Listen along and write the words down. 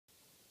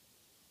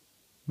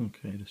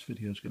Okay, this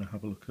video is going to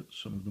have a look at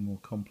some of the more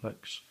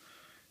complex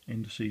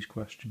indices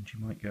questions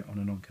you might get on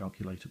a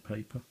non-calculator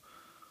paper.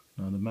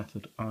 Now the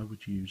method I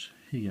would use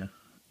here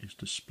is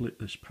to split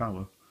this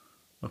power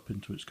up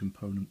into its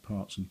component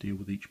parts and deal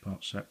with each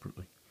part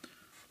separately.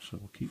 So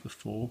we'll keep the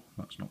 4,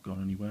 that's not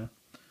gone anywhere.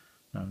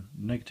 Now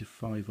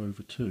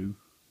 -5/2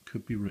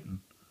 could be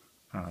written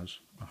as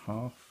a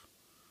half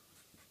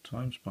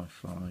times by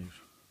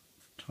 5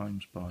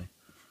 times by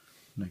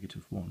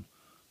 -1.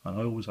 And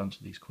I always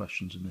answer these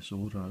questions in this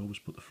order. I always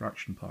put the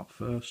fraction part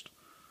first,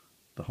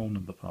 the whole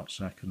number part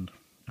second,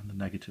 and the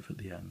negative at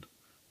the end,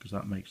 because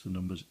that makes the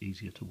numbers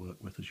easier to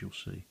work with, as you'll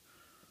see.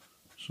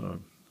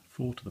 So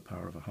 4 to the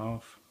power of a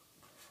half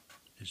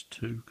is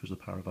 2, because the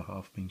power of a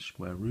half means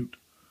square root.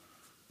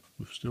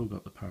 We've still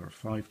got the power of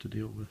 5 to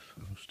deal with,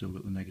 and we've still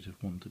got the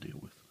 -1 to deal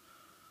with.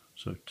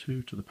 So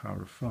 2 to the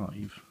power of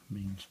 5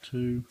 means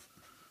 2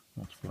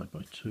 multiplied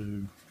by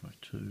 2 by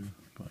 2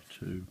 by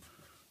 2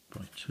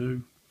 by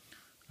 2.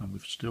 And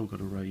we've still got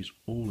to raise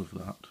all of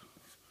that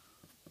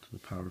to the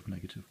power of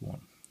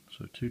 -1.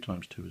 So 2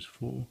 times 2 is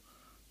 4,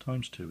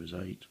 times 2 is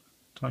 8,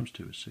 times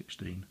 2 is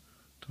 16,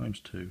 times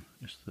 2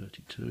 is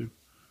 32.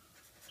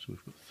 So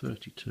we've got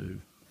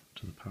 32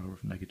 to the power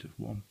of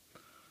 -1.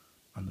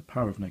 And the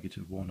power of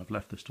 -1, I've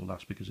left this to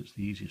last because it's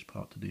the easiest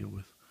part to deal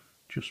with,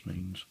 just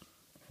means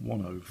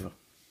 1 over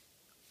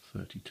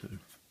 32.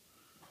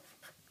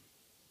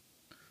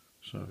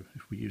 So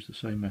if we use the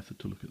same method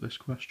to look at this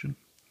question,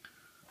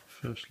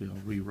 firstly I'll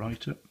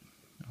rewrite it.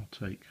 I'll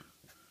take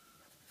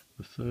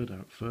the third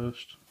out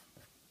first,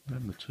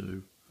 then the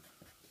 2,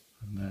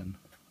 and then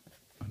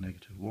a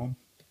 -1.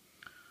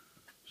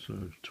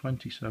 So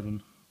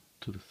 27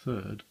 to the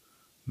third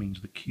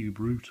means the cube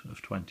root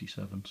of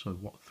 27, so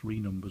what 3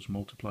 numbers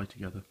multiply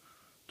together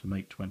to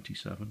make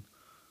 27.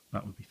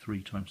 That would be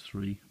 3 times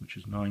 3, which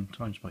is 9,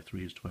 times by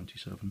 3 is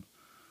 27.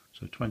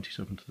 So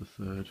 27 to the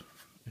third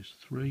is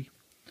 3.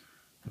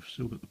 We've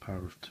still got the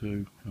power of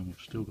 2, and we've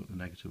still got the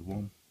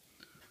 -1.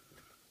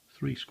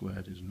 3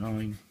 squared is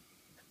 9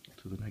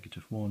 to the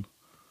 -1,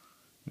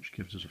 which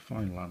gives us a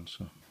final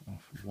answer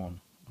of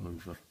 1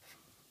 over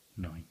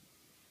 9.